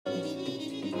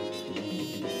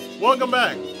Welcome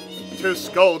back to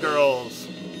Skullgirls.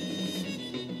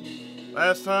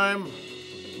 Last time,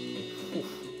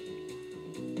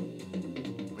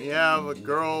 we have a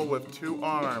girl with 2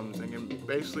 arms and can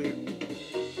basically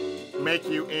make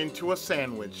you into a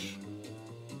sandwich.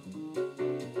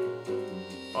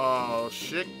 Oh,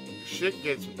 shit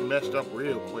gets messed up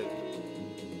real quick.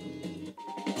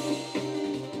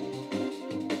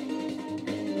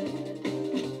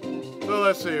 So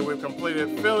let's see, we've completed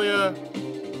Philia,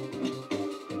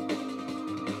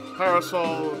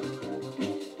 Parasol,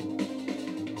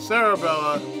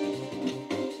 Cerebella,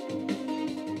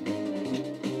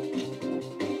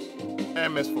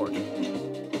 and Misfortune.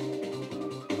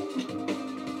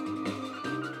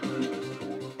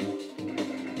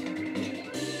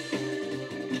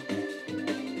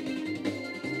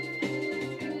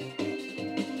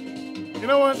 You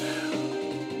know what?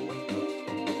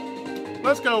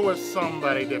 Let's go with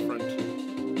somebody different.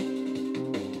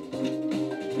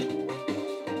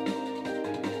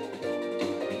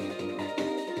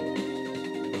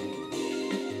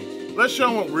 Let's show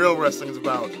them what real wrestling is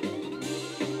about.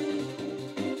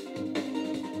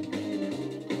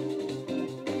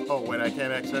 Oh wait, I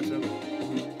can't access him.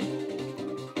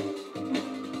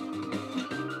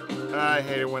 I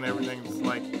hate it when everything's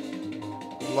like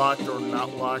locked or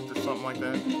not locked or something like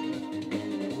that.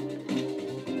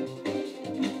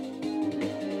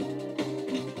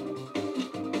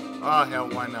 Ah, hell,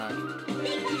 why not?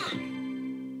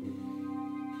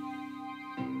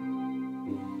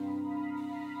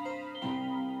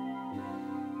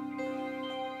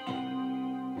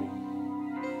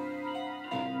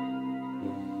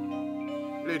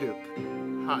 Leduc,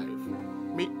 Hive,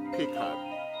 meet Peacock,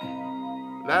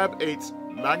 Lab 8's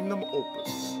Magnum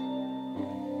Opus.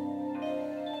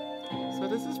 So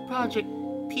this is Project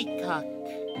Peacock.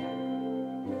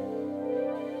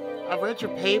 I've read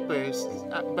your papers,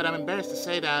 but I'm embarrassed to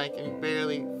say that I can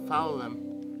barely follow them.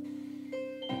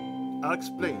 I'll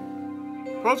explain.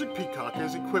 Project Peacock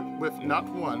is equipped with not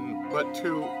 1, but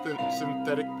 2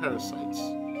 synthetic parasites.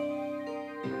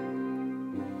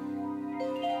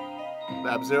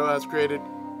 Lab 0 has created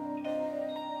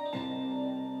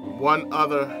 1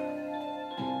 other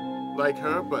like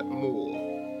her, but more.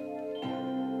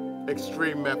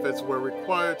 Extreme methods were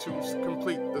required to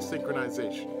complete the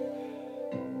synchronization.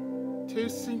 2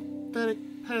 synthetic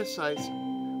parasites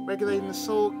regulating the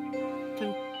soul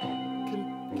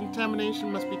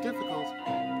contamination must be difficult.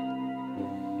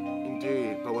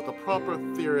 Indeed, but with a proper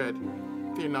theonite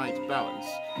balance,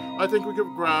 I think we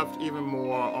could graft even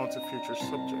more onto future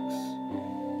subjects.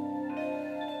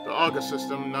 The Auga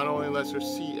system not only lets her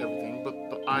see everything, but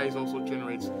the eyes also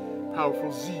generates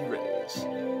powerful Z-rays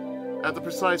at the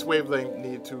precise wavelength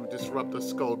needed to disrupt the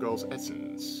Skullgirls'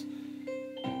 essence.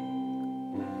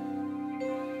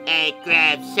 Hey,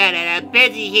 Crab, shut it, I'm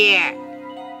busy here!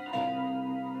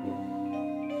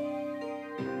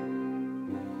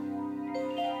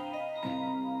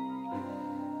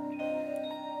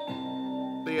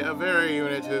 The Avera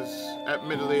unit is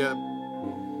admittedly a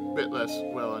bit less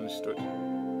well understood.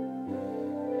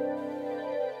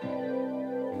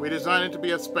 We designed it to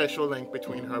be a special link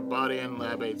between her body and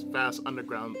Lab 8's vast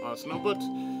underground arsenal, but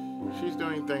she's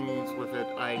doing things with it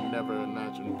I never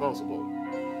imagined possible.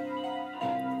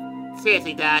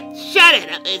 Seriously, Doc, shut it!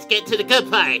 Let's get to the good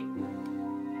part!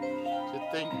 To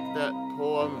think that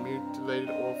poor,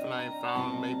 mutilated orphan I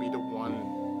found may be the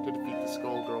one to defeat the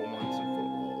Skullgirl once and for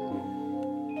all.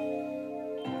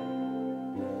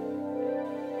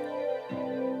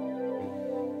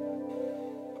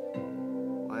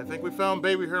 I think we found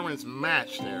Baby Herman's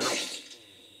match there.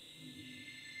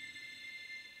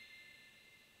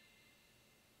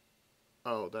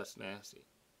 Oh, that's nasty.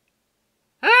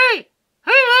 Hey!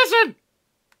 Hey, listen!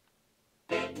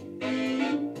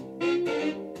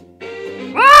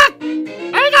 What?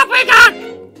 Peacock!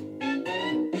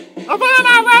 A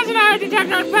Philia resonator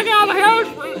detector is picking up a huge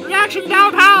reaction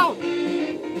downtown!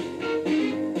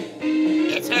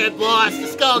 It's her boss, the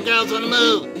Skullgirls on the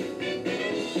move!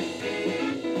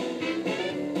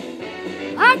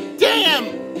 Hot damn!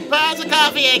 Pause the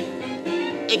coffee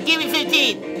and give me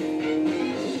 15!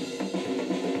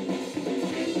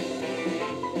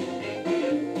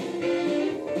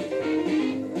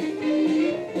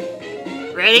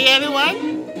 Ready, everyone?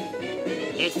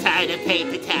 It's time to paint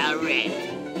the town red.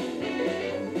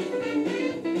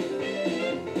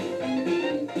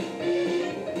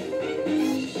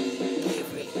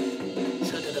 Avery,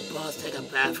 so did the boss take a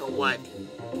bath for what?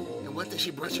 And what does she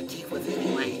brush her teeth with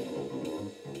anyway?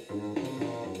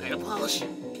 Nail polish?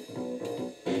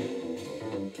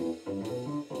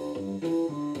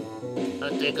 I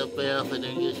think a bath and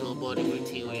unusual morning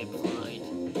routine were implied.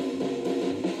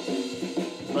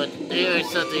 But here is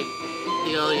something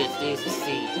the audience needs to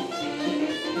see.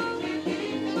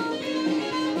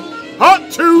 Hot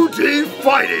 2D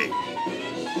fighting!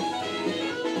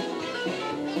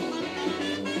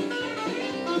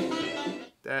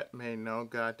 That made no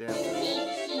goddamn sense.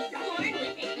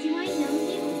 Do I know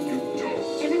you?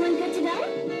 Everyone good to go?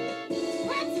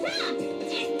 Let's rock!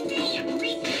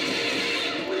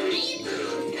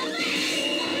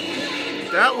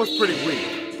 That was pretty weak.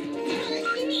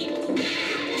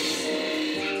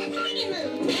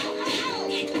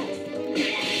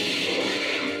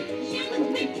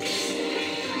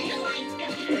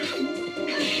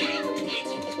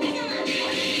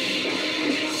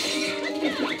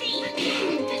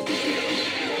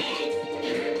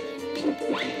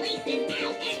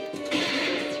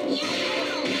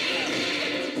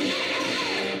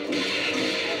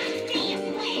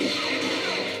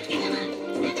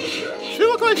 She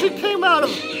looked like she came out of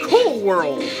Cool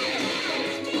World.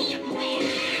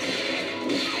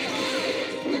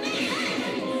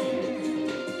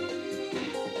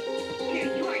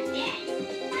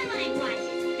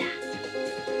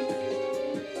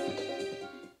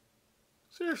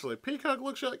 Seriously, Peacock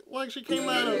looks like she came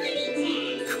out of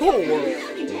Cool World.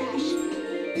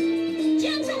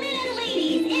 Gentlemen and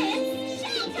ladies, it's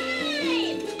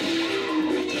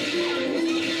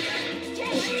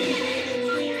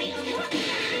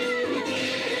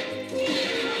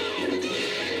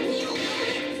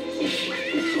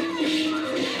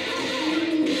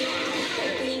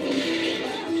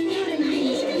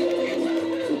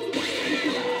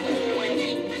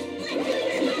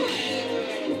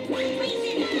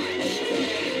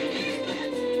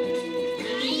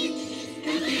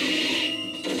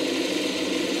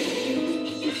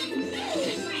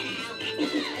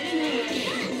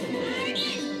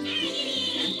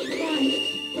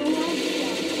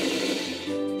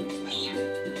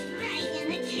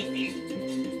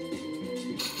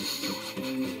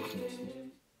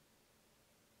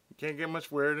Can't get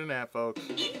much weirder than that, folks.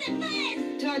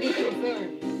 Target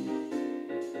confirmed.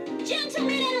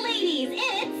 Gentlemen and ladies,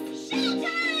 it's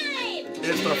showtime!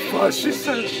 It's the fuzz, she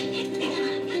said.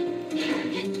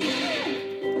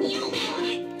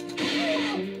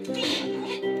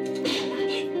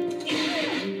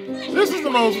 This is the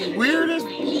most weirdest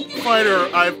fighter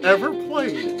I've ever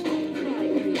played.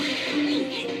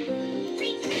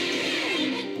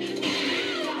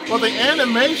 Well, the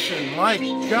animation, my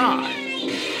God.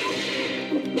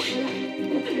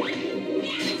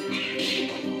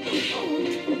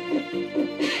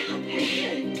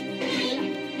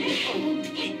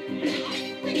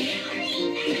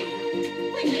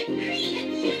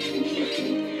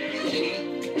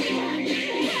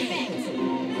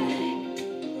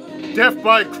 Death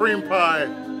by cream pie.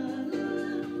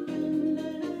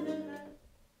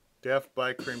 Death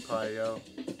by cream pie, yo.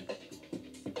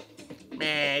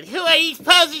 Man, who are these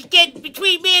posers getting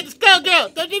between me and the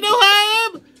Skullgirls? Don't you know who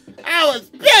I am? I was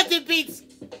built to beat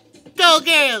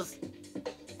Skullgirls.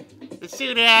 The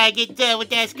sooner I get done with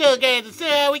that Skullgirls, the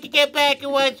sooner we can get back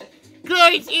and watch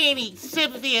Glorious Annie,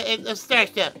 Sympathy of Star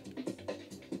Stuff.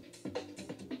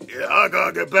 Yeah, I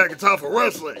gotta get back in time for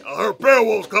wrestling. I heard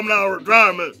Beowulf's coming out of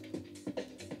retirement.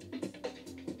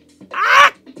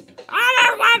 Ah! On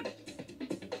everyone!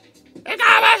 It's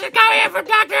all of us are coming in from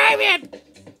Dr. Avian!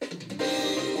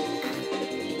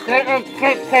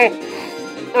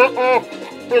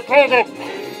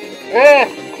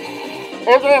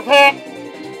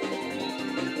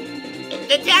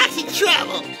 The doc's in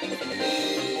trouble.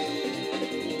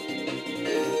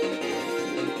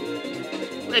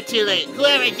 We're too late.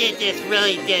 Whoever did this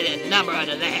really did a number on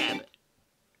the lab.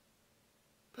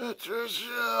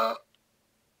 Patricia.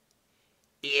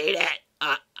 You hear that?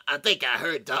 I think I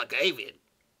heard Dr. Avian.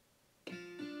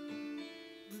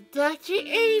 Dr.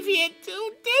 Avian,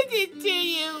 who did it to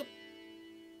you?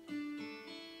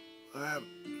 Lab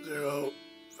Zero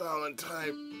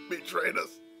Valentine betrayed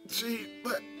us. She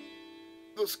let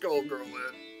the Skullgirl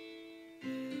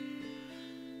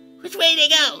in. Which way they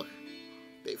go?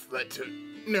 They fled to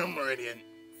New Meridian,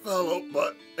 followed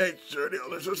by H. The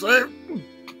others are safe.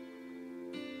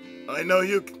 I know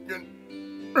you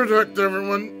can protect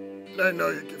everyone. I know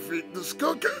you can defeat the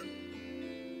Skullgirl.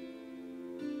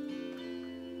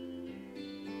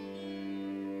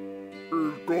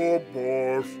 Go,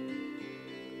 boss.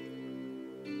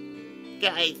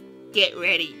 Guys, get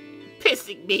ready.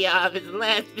 Pissing me off is the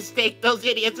last mistake those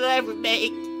idiots will ever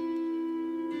make.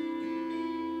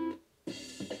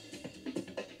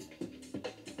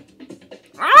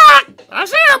 Ah! I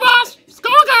see her, boss!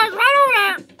 Skullgirls right over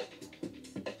there!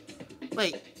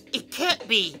 Wait, it can't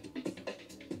be.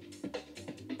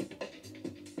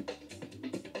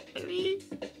 I mean,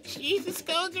 she's a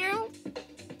Skullgirl?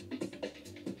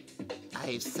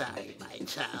 I'm sorry, my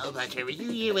child, but her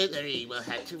reunion with Marie will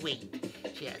have to wait.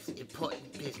 She has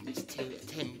important business to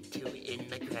attend to in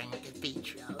the Grand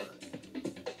Cathedral.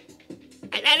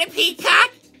 Another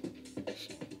Peacock?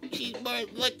 She's more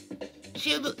like...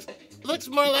 She looks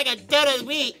more like a dodo to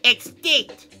me,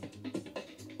 extinct.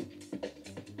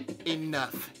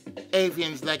 Enough.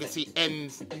 Avian's legacy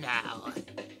ends now.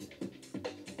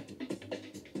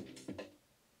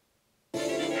 Of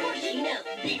course you know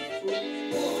this needs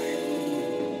more.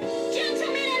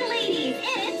 Gentlemen and ladies,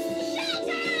 it's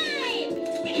showtime!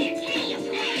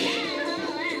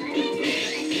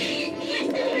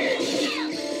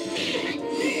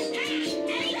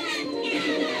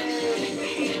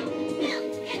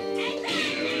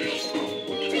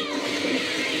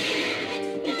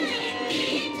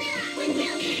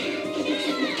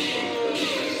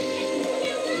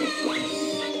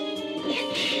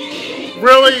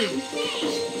 Really?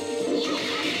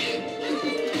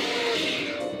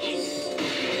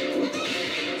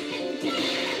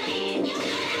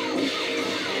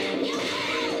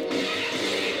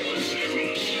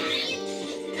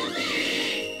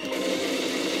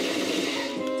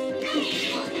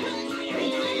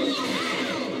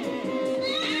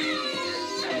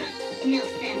 No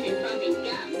sense in bumping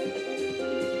gums.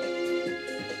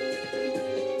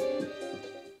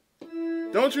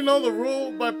 Don't you know the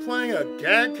rule by playing a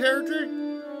gag character?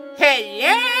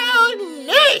 Hello,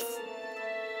 niece!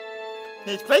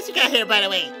 Nice place you got here, by the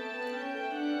way.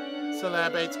 So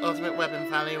Lab 8's ultimate weapon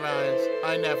finally arrives.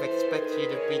 I never expected you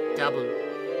to beat Double.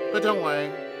 But don't worry,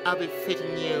 I'll be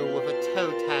fitting you with a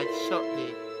toe tag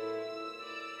shortly.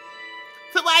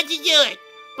 So why'd you do it?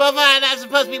 Bovine and I were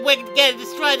supposed to be working together to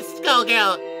destroy the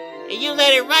Skullgirl, and you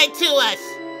led it right to us!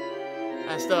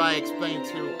 As though I explained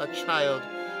to a child,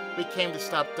 we came to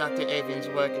stop Dr. Avian's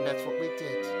work, and that's what we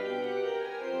did.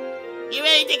 You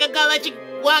really think I'm gonna let you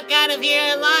walk out of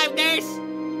here alive, nurse?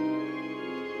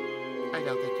 I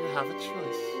don't think you have a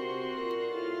choice.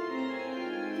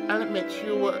 I'll admit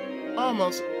you were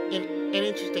almost an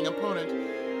interesting opponent,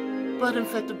 but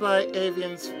infected by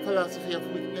Avian's philosophy of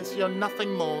weakness, you're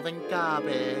nothing more than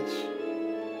garbage.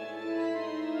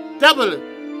 Double!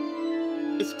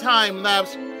 It's time Lab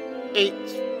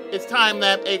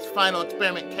 8's final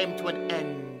experiment came to an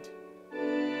end.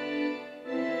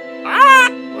 Ah!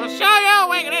 We'll show you,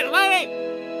 wicked lady!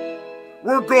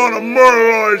 We're gonna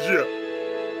murderize you!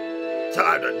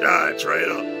 Time to die,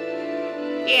 traitor!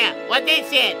 Yeah, what they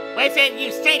said. They said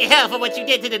you straight to hell for what you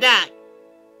did to the dog.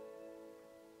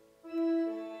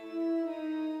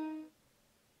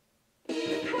 Of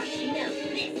course you know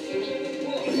this needs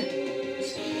more.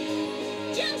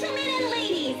 Gentlemen and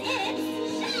ladies, it's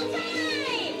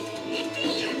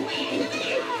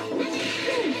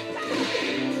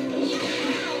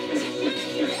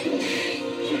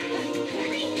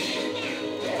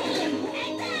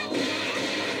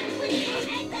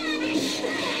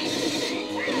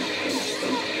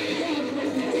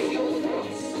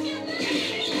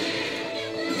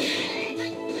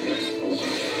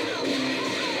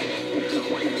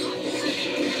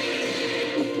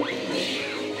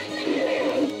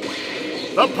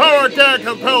The power gag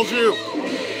compels you!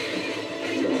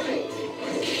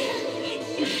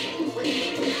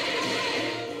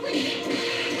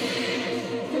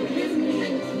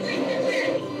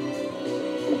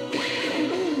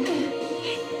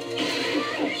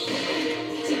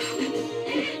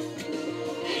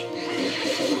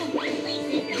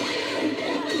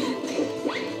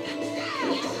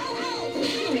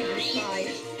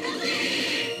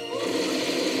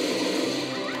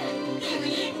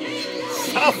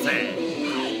 Something!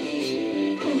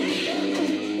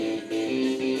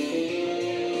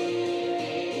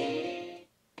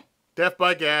 Death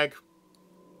by gag.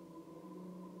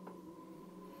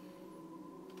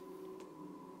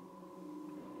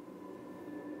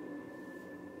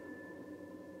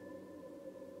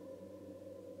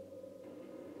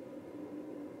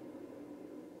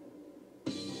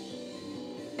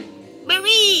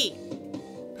 Marie!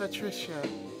 Patricia,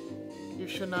 you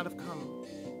should not have come.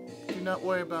 Do not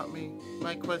worry about me.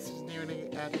 My quest is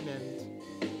nearly at an end.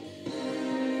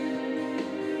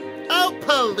 Oh,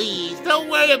 please, don't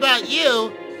worry about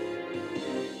you.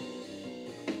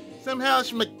 Somehow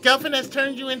this MacGuffin has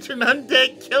turned you into an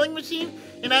undead killing machine,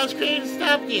 and I was created to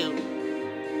stop you.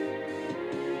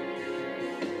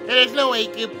 There's no way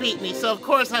you can beat me, so of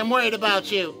course I'm worried about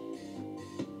you.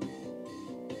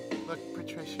 Look,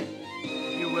 Patricia,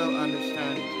 you will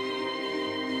understand.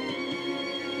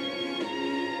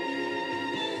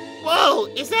 Whoa,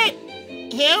 is that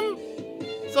him?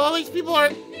 So all these people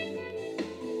are...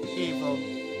 Evil.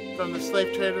 From the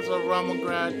slave traders of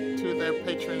Romangrad to their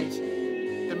patrons,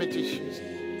 the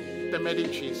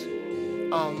Medicis,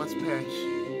 all must perish.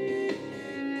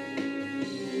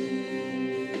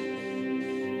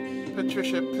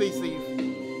 Patricia, please leave.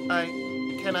 I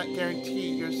cannot guarantee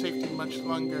your safety much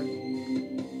longer.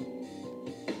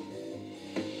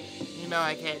 You know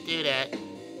I can't do that.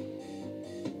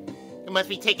 You must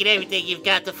be taking everything you've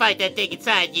got to fight that thing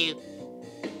inside you.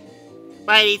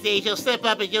 One of these days you'll slip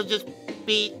up and you'll just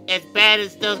be as bad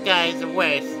as those guys or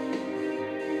worse.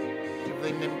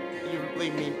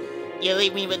 You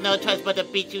leave me with no choice but to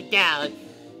beat you down,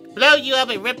 blow you up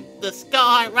and rip the skull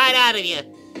heart right out of you.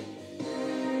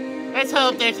 Let's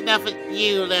hope there's enough of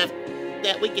you left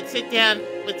that we can sit down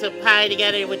with some pie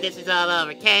together when this is all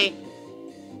over, okay?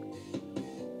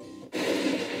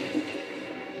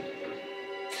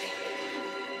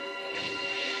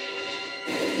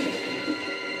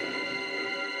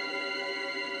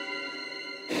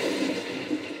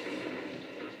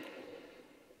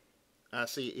 I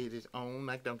see it is on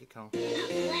like Donkey Kong. Gentlemen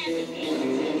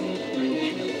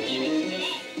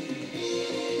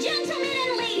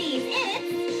and ladies,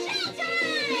 it's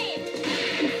showtime!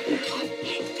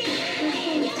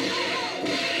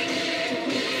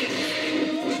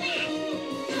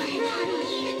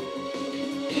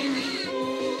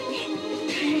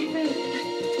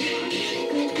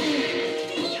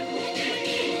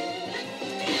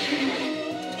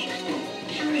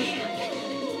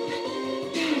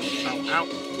 Ow.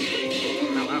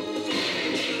 Ow, ow.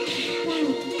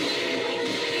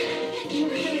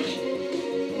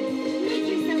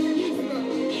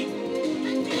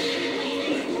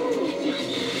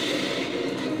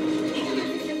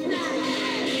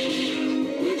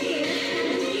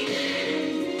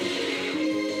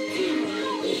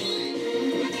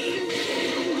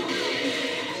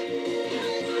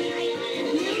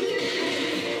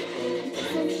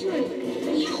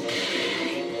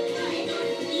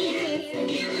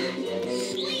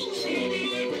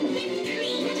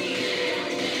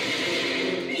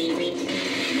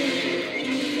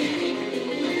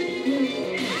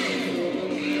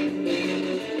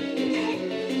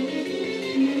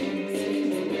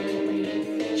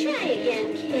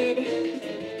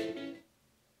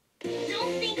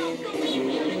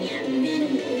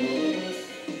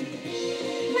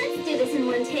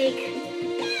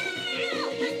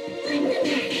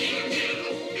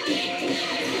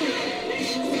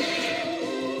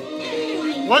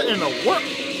 What in the world?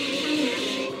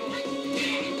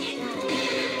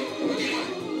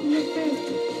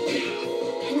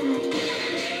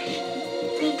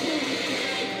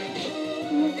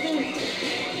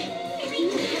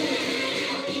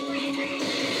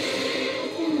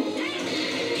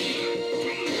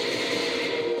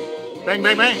 Bang,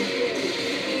 bang, bang.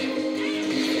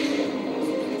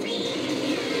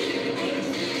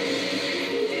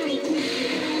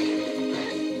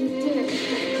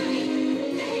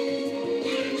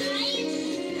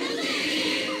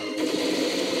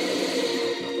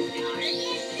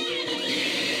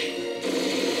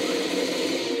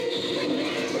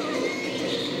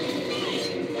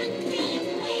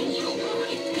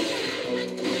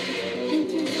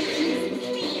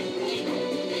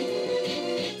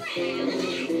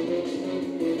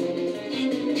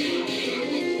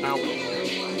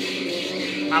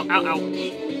 Ow, ow, ow.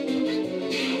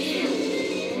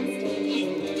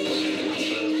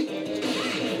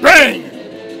 Bang!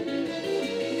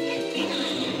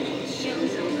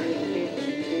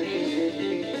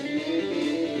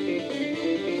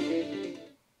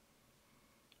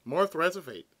 More threats of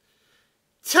fate.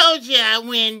 Told you I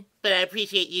win, but I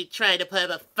appreciate you trying to put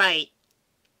up a fight.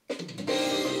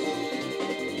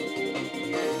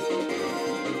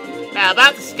 Now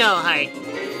about the skull heart.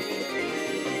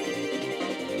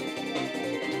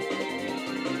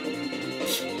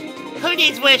 Who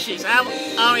needs wishes? I'm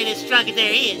already as strong as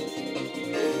there is.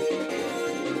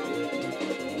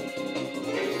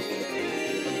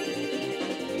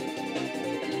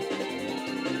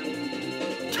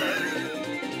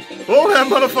 Blow that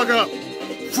motherfucker up!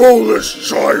 Foolish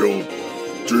child!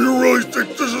 Do you really think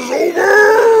this is over?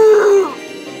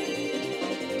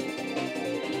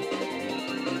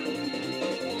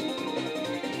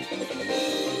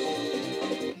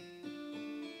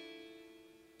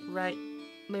 Right,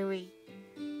 Marie?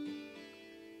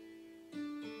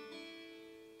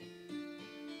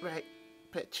 Right,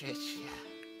 Patricia.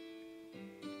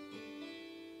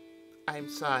 I'm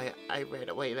sorry I ran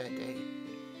away that day.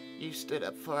 You stood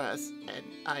up for us, and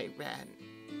I ran.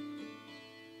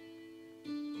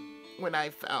 When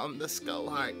I found the skull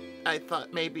heart, I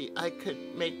thought maybe I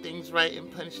could make things right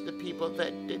and punish the people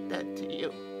that did that to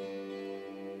you.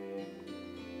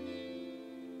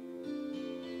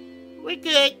 We're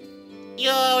good.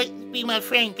 You'll always be my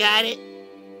friend, got it?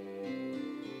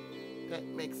 That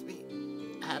makes me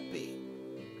happy.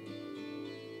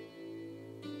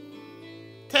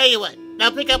 Tell you what,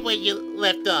 I'll pick up where you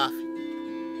left off.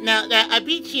 Now that I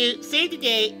beat you, save the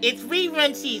day, it's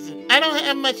rerun season. I don't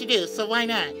have much to do, so why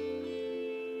not?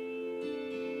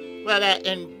 Well, that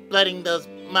and blooding those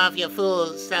mafia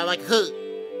fools sound like who?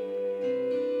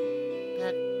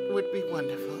 That would be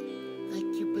wonderful.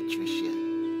 Thank you, Patricia.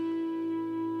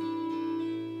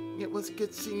 It was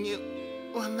good seeing you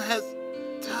one last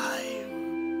time.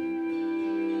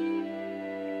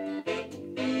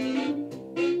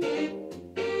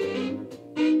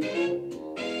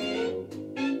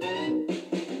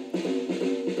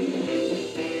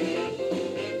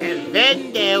 And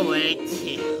then there were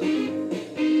two.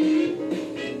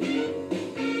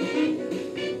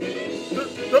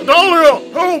 Dahlia,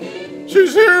 help!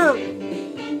 She's here!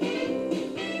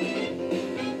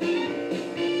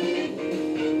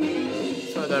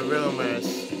 So the rumors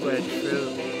spread through.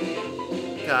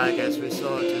 Guy gets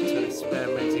resorted to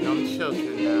experimenting on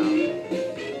children now.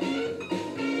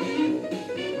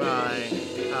 My,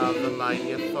 how the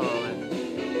mighty have fallen.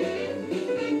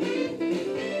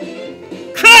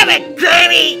 Damn it,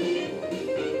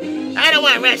 Grammy! I don't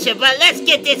want to rush you, but let's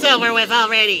get this over with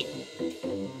already.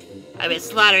 I've been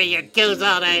slaughtering your goons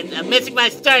all night. I'm missing my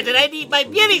stars and I need my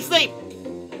beauty sleep.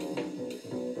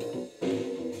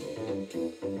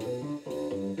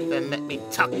 Then let me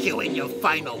tuck you in your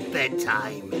final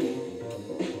bedtime.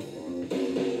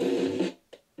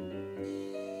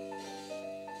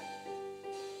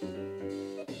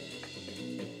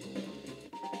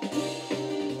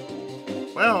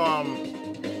 Well,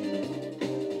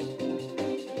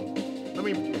 let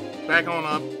me back on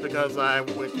up because I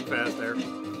went too fast there.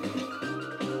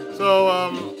 So,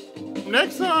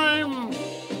 next time,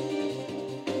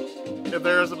 if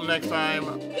there is a next time,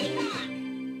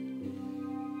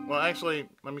 well, actually,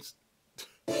 let me. She's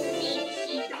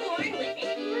corn with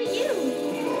it for you.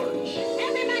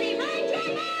 Everybody, mind your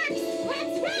marks.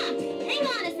 Let's rock. Hang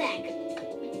on a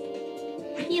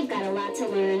sec. You've got a lot to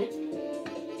learn.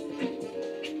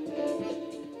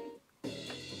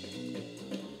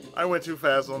 I went too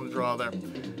fast on the draw there.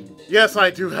 Yes,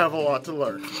 I do have a lot to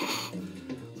learn.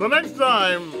 So next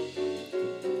time,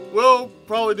 we'll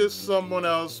probably do someone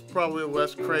else, probably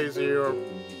less crazy or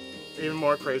even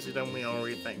more crazy than we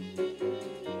already think.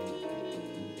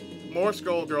 More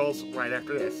Skullgirls right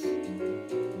after this.